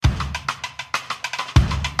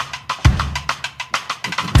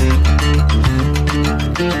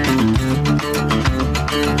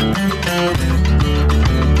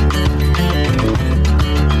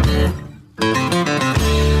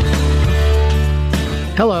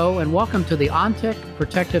Hello, and welcome to the ONTIC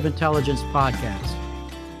Protective Intelligence Podcast.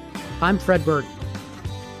 I'm Fred Burton,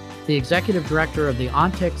 the Executive Director of the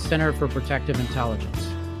ONTIC Center for Protective Intelligence.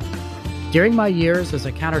 During my years as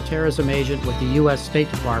a counterterrorism agent with the U.S.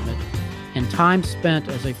 State Department and time spent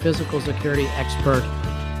as a physical security expert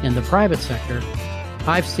in the private sector,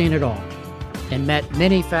 I've seen it all and met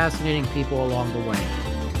many fascinating people along the way.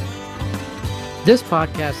 This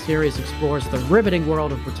podcast series explores the riveting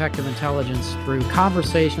world of protective intelligence through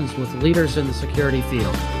conversations with leaders in the security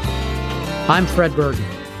field. I'm Fred Burton,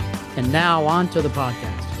 and now on to the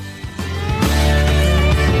podcast.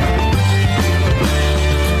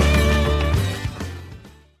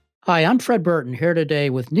 Hi, I'm Fred Burton, here today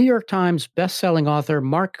with New York Times bestselling author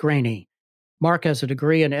Mark Greaney. Mark has a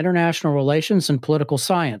degree in international relations and political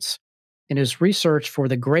science. In his research for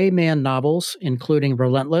the Gray Man novels, including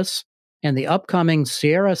Relentless and the upcoming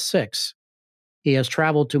Sierra 6, he has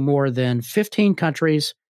traveled to more than 15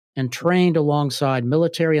 countries and trained alongside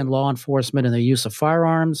military and law enforcement in the use of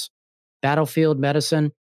firearms, battlefield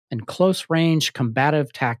medicine, and close-range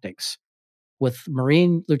combative tactics. With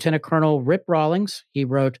Marine Lieutenant Colonel Rip Rawlings, he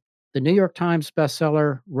wrote the New York Times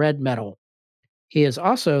bestseller Red Medal. He is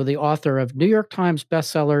also the author of New York Times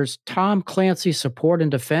bestsellers Tom Clancy Support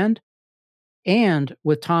and Defend, and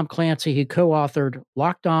with Tom Clancy, he co-authored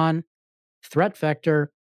Locked On, Threat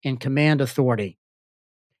Vector, and Command Authority.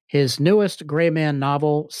 His newest Gray Man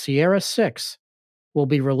novel, Sierra 6, will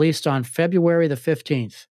be released on February the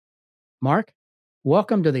 15th. Mark,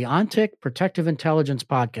 welcome to the ONTIC Protective Intelligence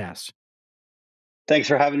Podcast. Thanks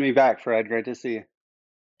for having me back, Fred. Great to see you.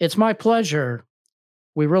 It's my pleasure.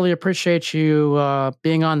 We really appreciate you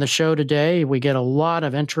being on the show today. We get a lot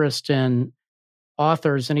of interest in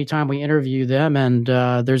authors anytime we interview them, and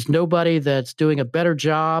there's nobody that's doing a better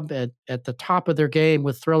job at the top of their game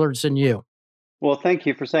with thrillers than you. Well, thank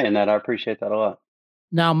you for saying that. I appreciate that a lot.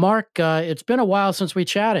 Now, Mark, it's been a while since we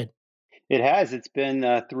chatted. It has. It's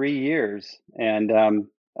been 3 years, and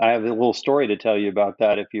I have a little story to tell you about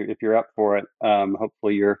that if you're up for it.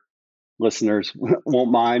 Hopefully, your listeners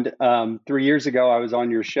won't mind. 3 years ago, I was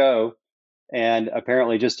on your show, and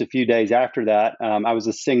apparently, just a few days after that, I was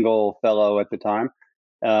a single fellow at the time.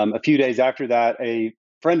 A few days after that, a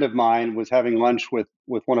friend of mine was having lunch with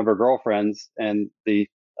one of her girlfriends, and the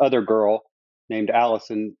other girl named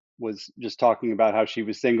Allison was just talking about how she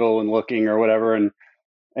was single and looking or whatever,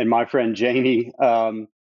 and my friend Janie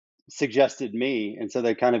suggested me, and so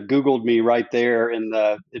they kind of Googled me right there in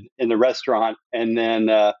the restaurant, and then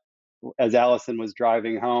as Allison was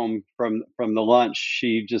driving home from the lunch,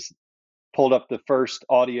 she just pulled up the first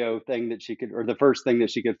audio thing that she could, or the first thing that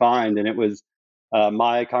she could find, and it was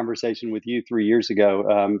my conversation with you 3 years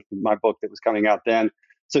ago, my book that was coming out then.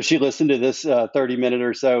 So she listened to this 30-minute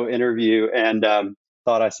or so interview and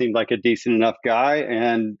thought I seemed like a decent enough guy.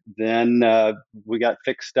 And then we got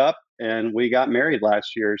fixed up and we got married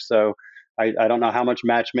last year. So I don't know how much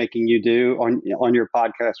matchmaking you do on your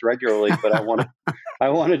podcast regularly, but I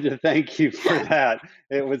wanted to thank you for that.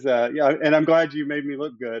 It was and I'm glad you made me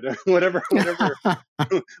look good. whatever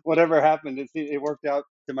happened, it worked out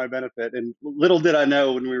to my benefit. And little did I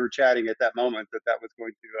know when we were chatting at that moment that was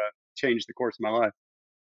going to change the course of my life.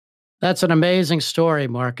 That's an amazing story,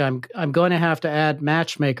 Mark. I'm going to have to add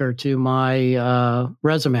matchmaker to my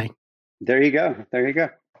resume. There you go.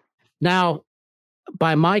 Now,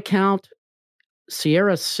 by my count,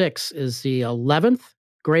 Sierra 6 is the 11th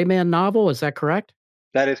Gray Man novel. Is that correct?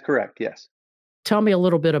 That is correct, yes. Tell me a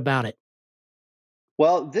little bit about it.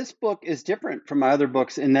 Well, this book is different from my other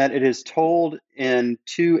books in that it is told in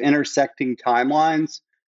two intersecting timelines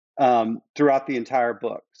throughout the entire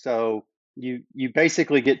book. So you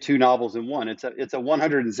basically get two novels in one. It's a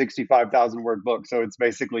 165,000 word book, so it's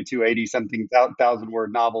basically 280-something thousand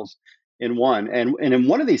word novels in one. And in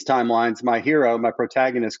one of these timelines, my hero, my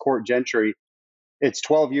protagonist, Court Gentry, it's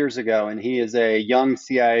 12 years ago, and he is a young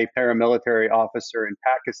CIA paramilitary officer in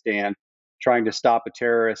Pakistan trying to stop a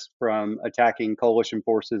terrorist from attacking coalition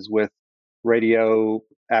forces with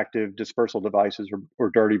radioactive dispersal devices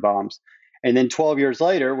or dirty bombs. And then 12 years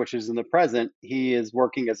later, which is in the present, he is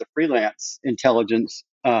working as a freelance intelligence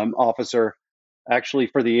officer, actually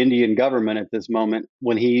for the Indian government at this moment,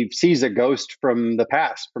 when he sees a ghost from the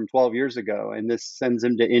past, from 12 years ago. And this sends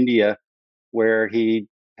him to India, where he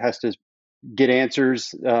has to get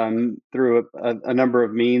answers through a number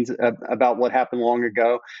of means about what happened long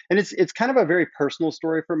ago. And it's kind of a very personal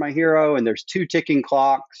story for my hero. And there's two ticking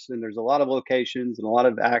clocks, and there's a lot of locations and a lot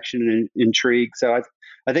of action and intrigue. So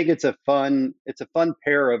I think it's a fun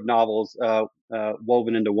pair of novels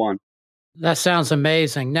woven into one. That sounds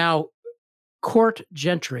amazing. Now, Court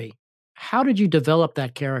Gentry, how did you develop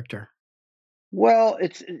that character? Well,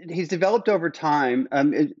 he's developed over time.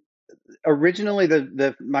 Originally,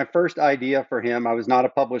 the my first idea for him, I was not a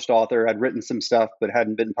published author. I'd written some stuff but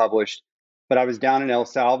hadn't been published. But I was down in El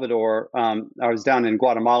Salvador. I was down in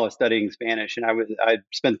Guatemala studying Spanish, and I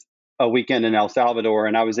spent a weekend in El Salvador,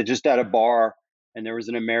 and I was just at a bar, and there was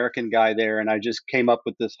an American guy there, and I just came up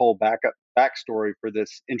with this whole backstory for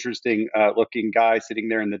this interesting looking guy sitting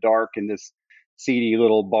there in the dark in this seedy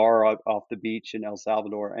little bar off the beach in El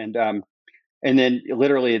Salvador, and then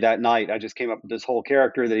literally that night, I just came up with this whole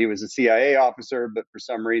character that he was a CIA officer, but for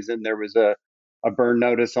some reason there was a burn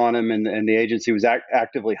notice on him, and the agency was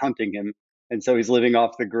actively hunting him, and so he's living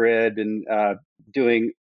off the grid and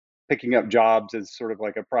doing picking up jobs as sort of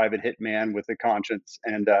like a private hitman with a conscience.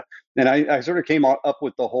 And I sort of came up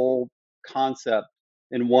with the whole concept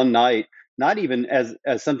in one night, not even as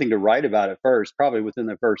something to write about at first. Probably within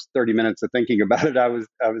the first 30 minutes of thinking about it, I was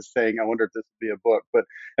saying, I wonder if this would be a book. But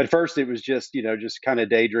at first, it was just just kind of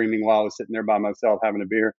daydreaming while I was sitting there by myself having a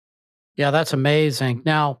beer. Yeah, that's amazing.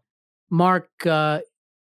 Now, Mark,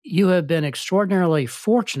 you have been extraordinarily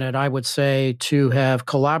fortunate, I would say, to have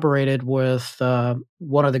collaborated with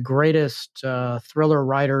one of the greatest thriller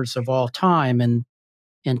writers of all time,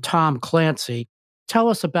 in Tom Clancy. Tell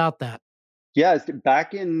us about that. Yeah, it's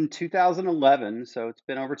back in 2011, so it's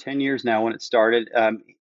been over 10 years now when it started.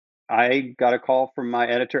 I got a call from my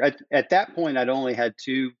editor. At that point, I'd only had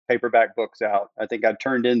two paperback books out. I think I'd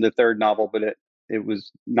turned in the third novel, but it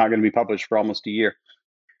was not going to be published for almost a year.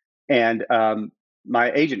 And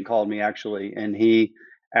my agent called me actually, and he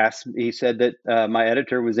said that my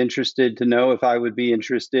editor was interested to know if I would be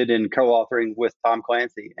interested in co-authoring with Tom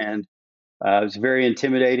Clancy. And it was very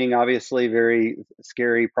intimidating, obviously, very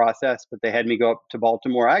scary process, but they had me go up to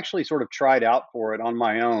Baltimore. I actually sort of tried out for it on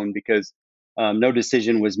my own because no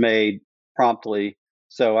decision was made promptly.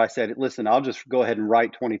 So I said, listen, I'll just go ahead and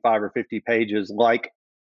write 25 or 50 pages like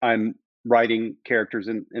I'm writing characters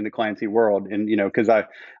in the Clancy world. And, because I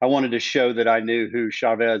wanted to show that I knew who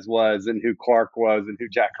Chavez was and who Clark was and who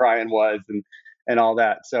Jack Ryan was and all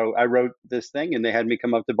that. So I wrote this thing and they had me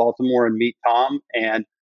come up to Baltimore and meet Tom. And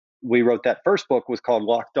we wrote that first book was called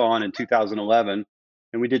Locked On in 2011,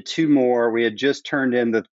 and we did two more. We had just turned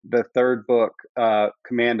in the third book,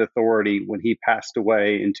 Command Authority, when he passed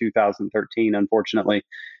away in 2013, unfortunately,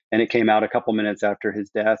 and it came out a couple of months after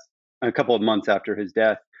his death.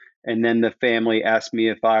 And then the family asked me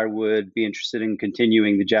if I would be interested in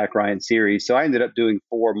continuing the Jack Ryan series. So I ended up doing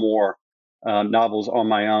four more novels on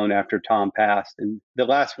my own after Tom passed, and the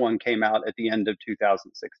last one came out at the end of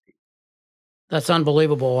 2016. That's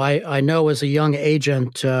unbelievable. I know as a young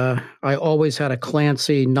agent, I always had a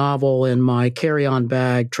Clancy novel in my carry-on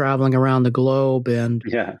bag traveling around the globe, and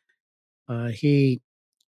Yeah. he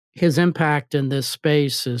his impact in this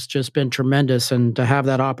space has just been tremendous. And to have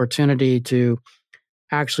that opportunity to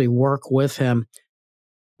actually work with him,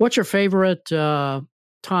 what's your favorite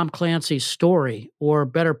Tom Clancy story, or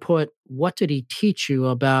better put, what did he teach you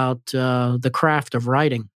about the craft of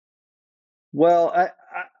writing? Well,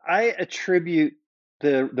 I attribute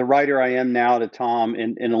the writer I am now to Tom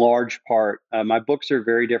in large part. My books are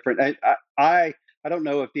very different. I don't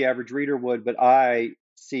know if the average reader would, but I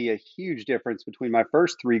see a huge difference between my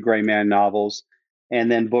first three Gray Man novels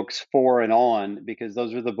and then books four and on, because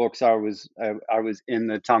those are the books I was in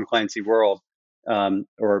the Tom Clancy world,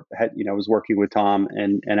 or had, was working with Tom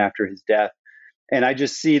and after his death. And I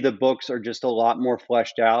just see the books are just a lot more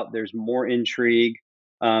fleshed out. There's more intrigue.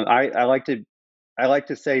 I like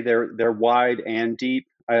to say they're wide and deep.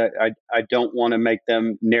 I don't want to make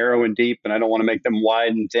them narrow and deep, and I don't want to make them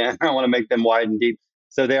wide and thin. I want to make them wide and deep.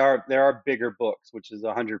 So they are bigger books, which is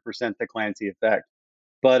 100% the Clancy effect.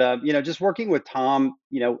 But just working with Tom,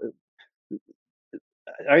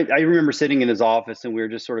 I remember sitting in his office and we were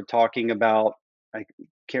just sort of talking about, I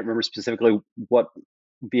can't remember specifically what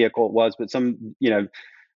vehicle it was, but some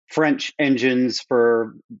French engines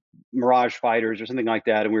for Mirage fighters or something like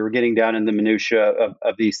that, and we were getting down in the minutia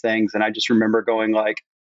of these things. And I just remember going like,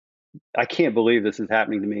 I can't believe this is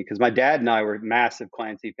happening to me, because my dad and I were massive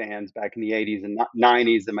Clancy fans back in the 80s and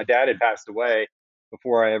 90s, and my dad had passed away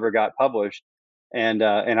before I ever got published. And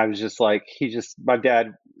I was just like, my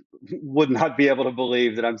dad would not be able to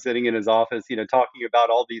believe that I'm sitting in his office, talking about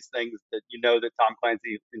all these things that that Tom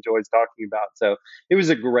Clancy enjoys talking about. So it was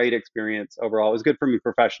a great experience overall. It was good for me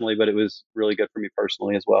professionally, but it was really good for me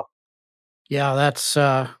personally as well. Yeah, that's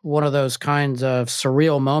one of those kinds of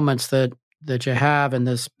surreal moments that you have in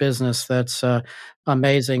this business. That's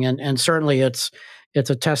amazing, and certainly it's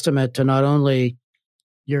a testament to not only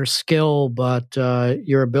your skill but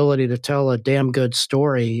your ability to tell a damn good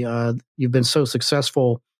story. You've been so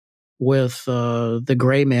successful with the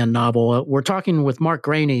Gray Man novel. We're talking with Mark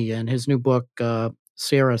Greaney, and his new book,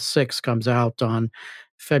 Sierra 6, comes out on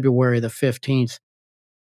February the 15th.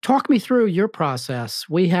 Talk me through your process.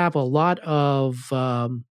 We have a lot of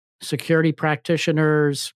security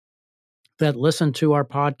practitioners that listen to our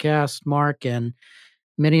podcast, Mark, and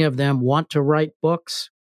many of them want to write books.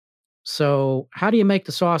 So, how do you make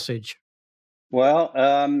the sausage? Well,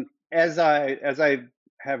 as I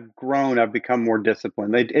have grown, I've become more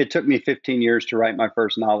disciplined. It took me 15 years to write my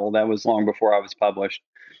first novel. That was long before I was published.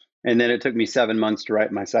 And then it took me 7 months to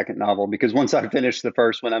write my second novel because once I finished the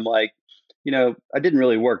first one, I'm like, I didn't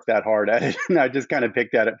really work that hard at it. And I just kind of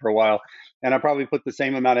picked at it for a while. And I probably put the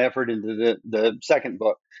same amount of effort into the second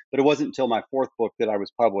book. But it wasn't until my fourth book that I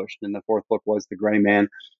was published. And the fourth book was The Gray Man.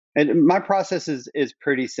 And my process is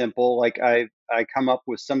pretty simple. Like I come up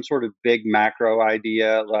with some sort of big macro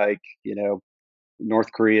idea, like,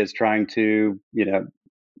 North Korea is trying to,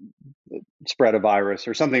 spread a virus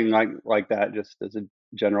or something like that, just as a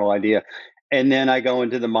general idea. And then I go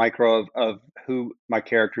into the micro of who my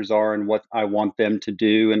characters are and what I want them to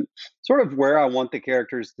do, and sort of where I want the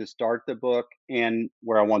characters to start the book and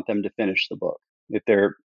where I want them to finish the book. If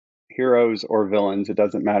they're heroes or villains, it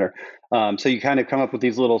doesn't matter. So you kind of come up with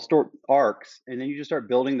these little arcs, and then you just start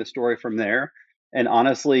building the story from there. And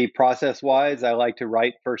honestly, process wise, I like to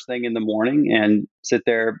write first thing in the morning and sit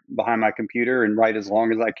there behind my computer and write as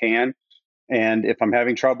long as I can. And if I'm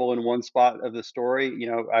having trouble in one spot of the story,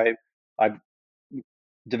 I've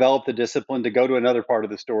developed the discipline to go to another part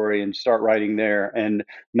of the story and start writing there, and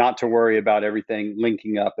not to worry about everything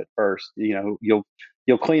linking up at first. You'll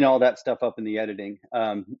clean all that stuff up in the editing.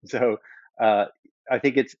 So I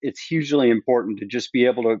think it's hugely important to just be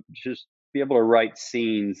able to write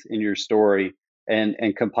scenes in your story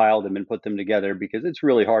and compile them and put them together, because it's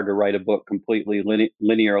really hard to write a book completely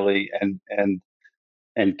linearly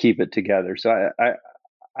and keep it together. So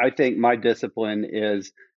I think my discipline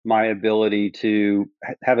is my ability to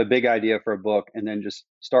have a big idea for a book and then just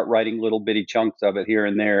start writing little bitty chunks of it here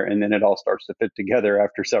and there, and then it all starts to fit together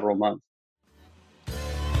after several months.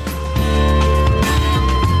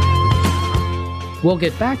 We'll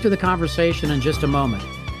get back to the conversation in just a moment.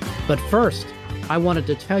 But first, I wanted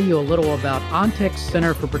to tell you a little about ONTIC's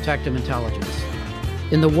Center for Protective Intelligence.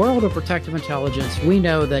 In the world of protective intelligence, we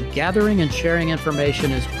know that gathering and sharing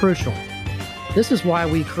information is crucial. This is why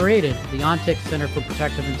we created the ONTIC Center for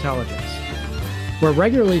Protective Intelligence. We're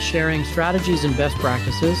regularly sharing strategies and best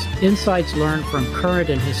practices, insights learned from current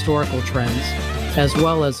and historical trends, as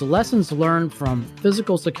well as lessons learned from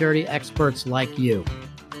physical security experts like you.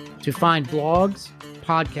 To find blogs,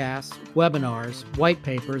 podcasts, webinars, white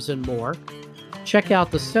papers, and more, check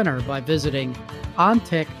out the center by visiting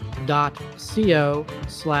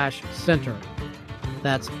ontic.co/center.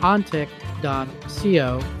 That's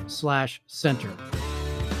ontic.co/center.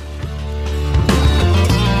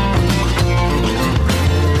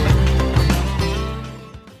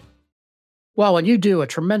 Well, and you do a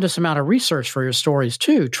tremendous amount of research for your stories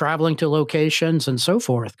too, traveling to locations and so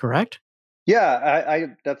forth, correct? Yeah, I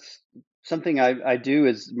that's something I do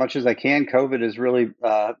as much as I can. COVID has really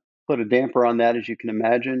put a damper on that, as you can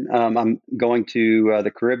imagine. I'm going to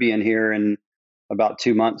the Caribbean here in about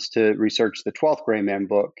 2 months to research the 12th Gray Man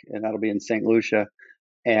book, and that'll be in St. Lucia.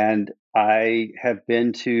 And I have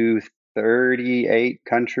been to 38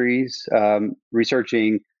 countries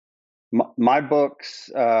researching my books,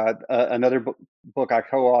 another book I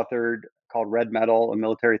co-authored called Red Metal, a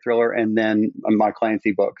military thriller, and then my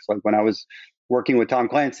Clancy books. Like when I was working with Tom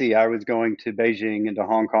Clancy, I was going to Beijing and to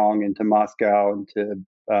Hong Kong and to Moscow and to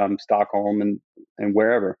Stockholm and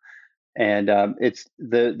wherever. And it's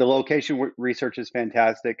the location research is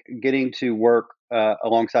fantastic. Getting to work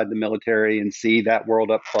alongside the military and see that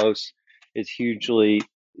world up close is hugely,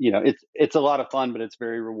 it's a lot of fun, but it's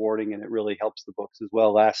very rewarding, and it really helps the books as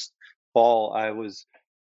well. Last fall, I was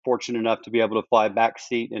fortunate enough to be able to fly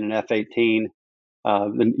backseat in an F-18.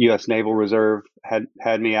 The U.S. Naval Reserve had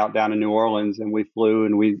me out down in New Orleans, and we flew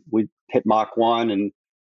and we hit Mach 1 and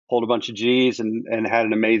pulled a bunch of G's and had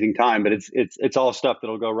an amazing time. But it's all stuff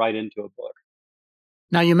that'll go right into a book.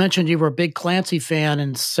 Now, you mentioned you were a big Clancy fan,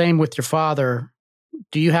 and same with your father.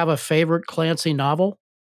 Do you have a favorite Clancy novel?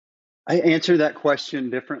 I answer that question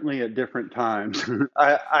differently at different times.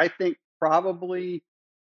 I think probably,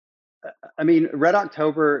 I mean, Red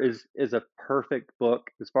October is a perfect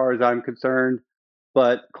book as far as I'm concerned,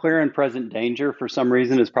 but Clear and Present Danger, for some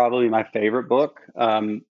reason, is probably my favorite book.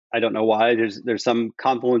 I don't know why. There's some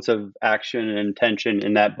confluence of action and tension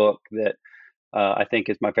in that book that I think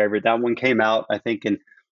is my favorite. That one came out, I think, in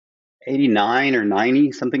 89 or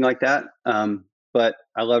 90, something like that. But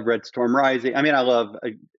I love Red Storm Rising. I mean, I love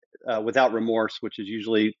Without Remorse, which is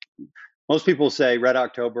usually most people say Red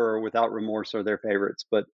October or Without Remorse are their favorites,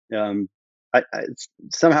 but um, it's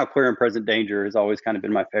somehow Clear and Present Danger has always kind of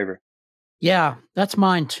been my favorite. Yeah, that's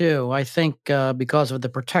mine too. I think because of the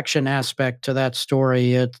protection aspect to that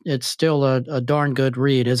story, it's still a darn good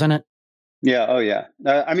read, isn't it? Yeah, oh yeah.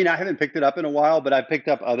 I mean, I haven't picked it up in a while, but I picked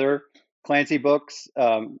up other Clancy books,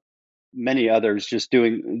 many others, just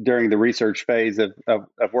doing during the research phase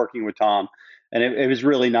of working with Tom, and it was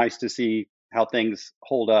really nice to see how things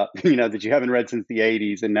hold up. You know, that you haven't read since the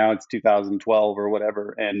 '80s, and now it's 2012 or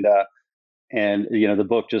whatever, and you know the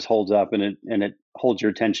book just holds up, and it holds your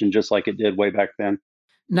attention just like it did way back then.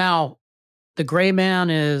 Now, The Gray Man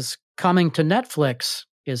is coming to Netflix.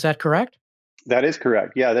 Is that correct? That is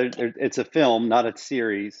correct. Yeah, it's a film, not a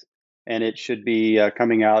series, and it should be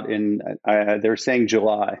coming out in. They're saying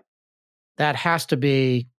July. That has to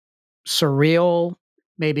be surreal,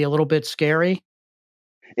 maybe a little bit scary.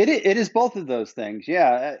 It is both of those things.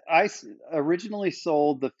 Yeah, originally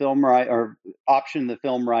sold the film right or optioned the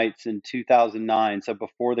film rights in 2009, so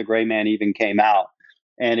before The Gray Man even came out,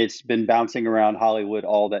 and it's been bouncing around Hollywood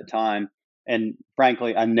all that time. And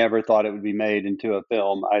frankly, I never thought it would be made into a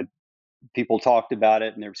film. I People talked about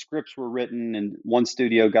it, and their scripts were written, and one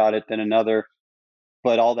studio got it, then another.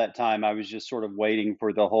 But all that time, I was just sort of waiting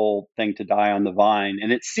for the whole thing to die on the vine,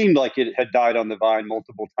 and it seemed like it had died on the vine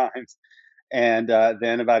multiple times. And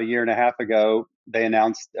then about a year and a half ago, they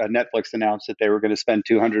announced Netflix announced that they were going to spend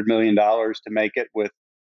 $200 million to make it, with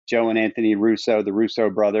Joe and Anthony Russo, the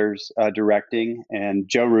Russo brothers, directing, and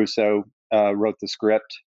Joe Russo wrote the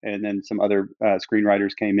script, and then some other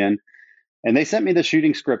screenwriters came in. And they sent me the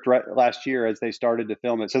shooting script right last year as they started to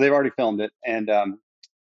film it. So they've already filmed it, and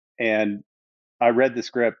I read the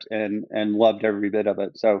script and loved every bit of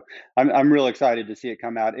it. So I'm real excited to see it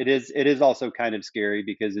come out. It is also kind of scary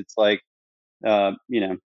because it's like you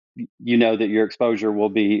know, you know that your exposure will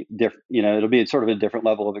be different. You know, it'll be sort of a different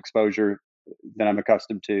level of exposure than I'm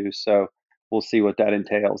accustomed to. So we'll see what that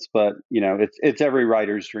entails. But you know, it's every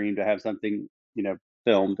writer's dream to have something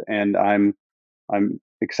filmed, and I'm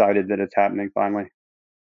excited that it's happening finally.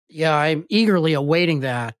 Yeah, I'm eagerly awaiting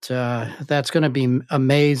that. That's going to be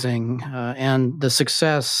amazing. And the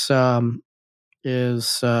success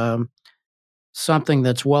is something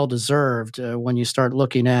that's well deserved when you start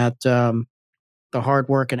looking at the hard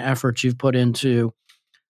work and effort you've put into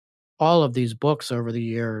all of these books over the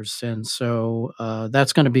years. And so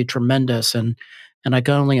that's going to be tremendous. And I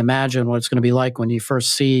can only imagine what it's going to be like when you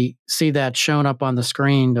first see that shown up on the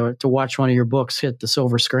screen to watch one of your books hit the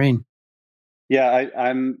silver screen. Yeah,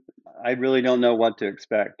 I really don't know what to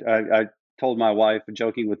expect. I told my wife,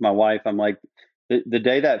 joking with my wife, I'm like, the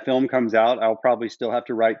day that film comes out, I'll probably still have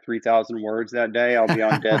to write 3,000 words that day. I'll be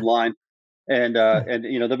on deadline, and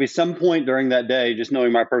you know there'll be some point during that day, just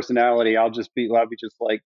knowing my personality, I'll be just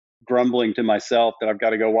like grumbling to myself that I've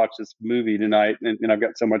got to go watch this movie tonight, and I've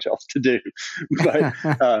got so much else to do.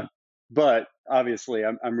 but uh, but obviously,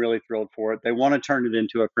 I'm really thrilled for it. They want to turn it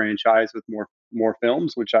into a franchise with more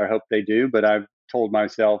films, which I hope they do. But I've told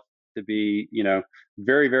myself to be,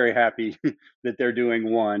 very very happy that they're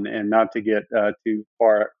doing one, and not to get too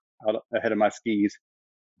far out ahead of my skis.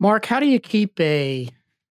 Mark, how do you keep a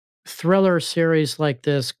thriller series like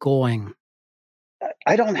this going?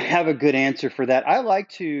 I don't have a good answer for that. I like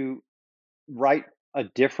to write a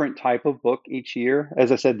different type of book each year.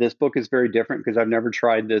 As I said, this book is very different because I've never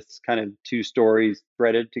tried this kind of two stories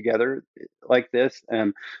threaded together like this.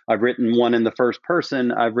 I've written one in the first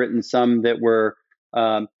person. I've written some that were,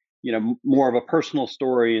 more of a personal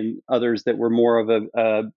story, and others that were more of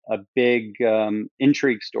a big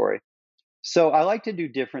intrigue story. So I like to do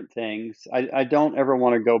different things. I don't ever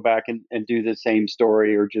want to go back and do the same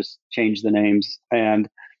story or just change the names. And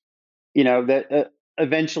that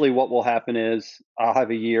eventually what will happen is I'll have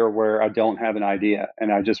a year where I don't have an idea,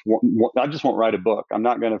 and I just won't write a book. I'm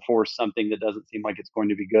not going to force something that doesn't seem like it's going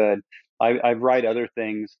to be good. I write other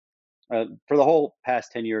things. For the whole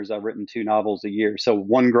past 10 years, I've written two novels a year. So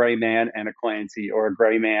one Gray Man and a Clancy, or a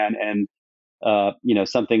Gray Man and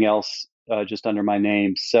something else just under my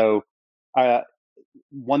name. So uh,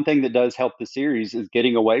 one thing that does help the series is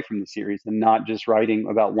getting away from the series and not just writing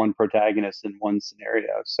about one protagonist in one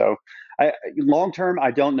scenario. So, long term,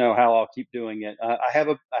 I don't know how I'll keep doing it. I have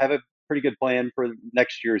a pretty good plan for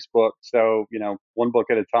next year's book. So, one book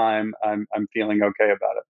at a time. I'm feeling okay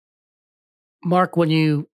about it. Mark, when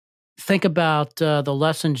you think about the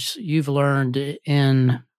lessons you've learned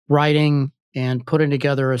in writing and putting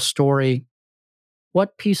together a story,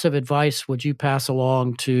 what piece of advice would you pass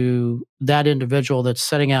along to that individual that's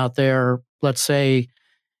sitting out there, let's say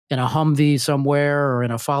in a Humvee somewhere or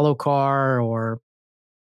in a follow car or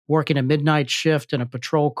working a midnight shift in a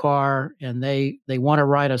patrol car and they want to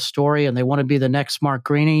write a story and they want to be the next Mark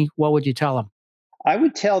Greaney, what would you tell them? I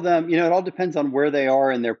would tell them, it all depends on where they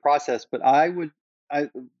are in their process, but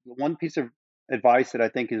one piece of advice that I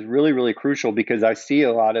think is really, really crucial because I see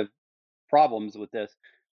a lot of problems with this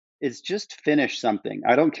is just finish something.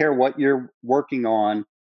 I don't care what you're working on.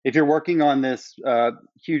 If you're working on this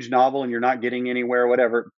huge novel and you're not getting anywhere,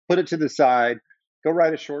 whatever, put it to the side. Go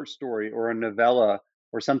write a short story or a novella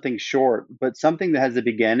or something short, but something that has a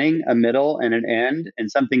beginning, a middle, and an end,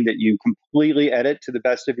 and something that you completely edit to the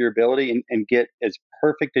best of your ability and get as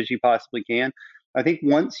perfect as you possibly can. I think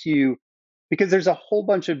because there's a whole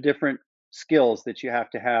bunch of different skills that you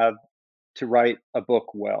have to write a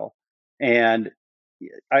book well. And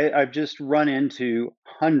I've just run into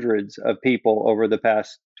hundreds of people over the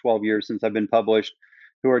past 12 years since I've been published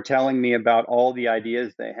who are telling me about all the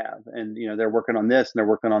ideas they have. And, they're working on this and they're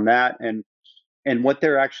working on that. And what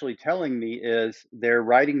they're actually telling me is they're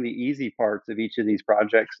writing the easy parts of each of these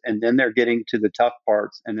projects, and then they're getting to the tough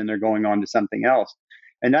parts, and then they're going on to something else.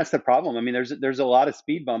 And that's the problem. I mean, there's a lot of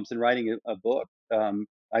speed bumps in writing a book.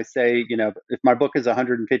 I say, if my book is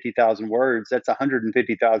 150,000 words, that's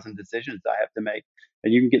 150,000 decisions I have to make,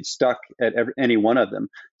 and you can get stuck at any one of them.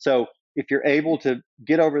 So if you're able to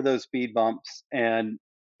get over those speed bumps, and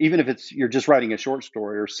even if you're just writing a short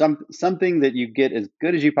story or something that you get as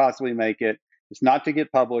good as you possibly make it, it's not to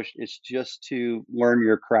get published. It's just to learn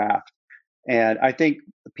your craft. And I think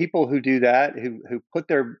people who do that, who put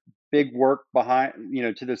their big work behind,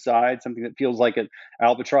 to the side, something that feels like an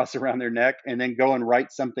albatross around their neck, and then go and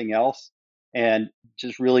write something else and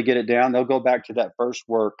just really get it down, they'll go back to that first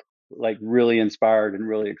work like really inspired and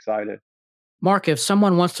really excited. Mark, if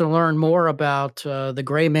someone wants to learn more about the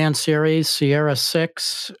Gray Man series, Sierra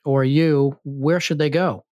 6, or you, where should they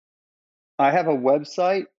go? I have a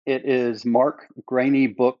website. It is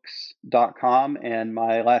markgraneybooks.com, and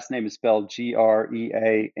my last name is spelled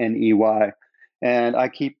Greaney. And I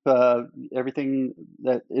keep everything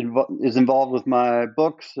that is involved with my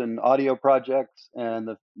books and audio projects and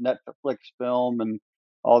the Netflix film, and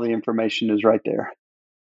all the information is right there.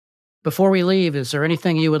 Before we leave, is there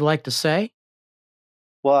anything you would like to say?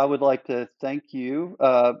 Well, I would like to thank you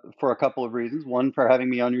for a couple of reasons. One, for having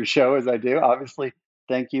me on your show, as I do. Obviously,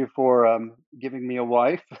 thank you for giving me a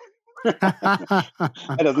wife.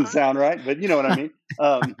 That doesn't sound right, but you know what I mean.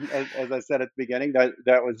 As I said at the beginning, that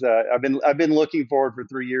was I've been looking forward for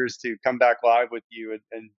 3 years to come back live with you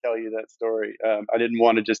and tell you that story. I didn't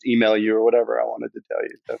want to just email you or whatever. I wanted to tell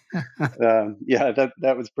you. So yeah,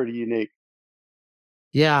 that was pretty unique.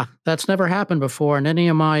 Yeah, that's never happened before in any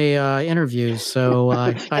of my interviews. So I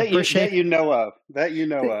appreciate that you know of.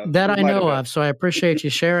 That I know of. So I appreciate you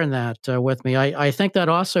sharing that with me. I think that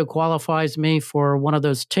also qualifies me for one of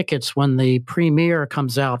those tickets when the premiere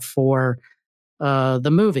comes out for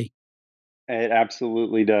the movie. It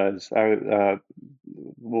absolutely does.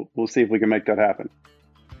 We'll see if we can make that happen.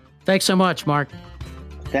 Thanks so much, Mark.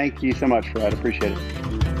 Thank you so much, Fred. Appreciate it.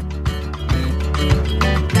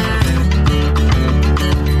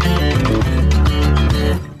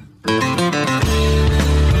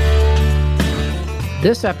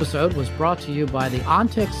 This episode was brought to you by the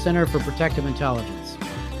ONTIC Center for Protective Intelligence.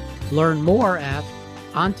 Learn more at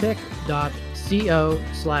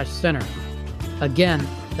ontic.co/center. Again,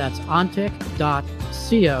 that's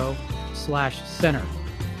ontic.co/center.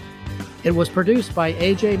 It was produced by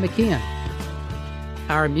A.J. McKeon.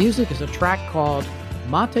 Our music is a track called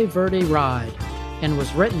Monteverde Ride and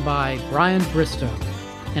was written by Brian Bristow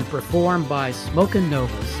and performed by Smokin'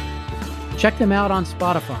 Novas. Check them out on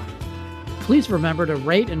Spotify. Please remember to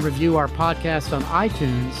rate and review our podcast on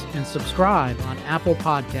iTunes and subscribe on Apple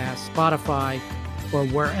Podcasts, Spotify, or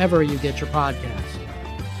wherever you get your podcasts.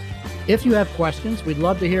 If you have questions, we'd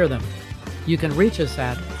love to hear them. You can reach us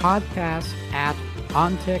at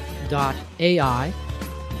podcast@ontic.ai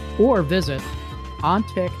or visit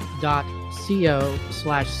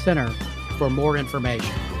ontic.co/center for more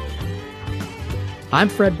information. I'm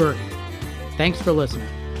Fred Burton. Thanks for listening.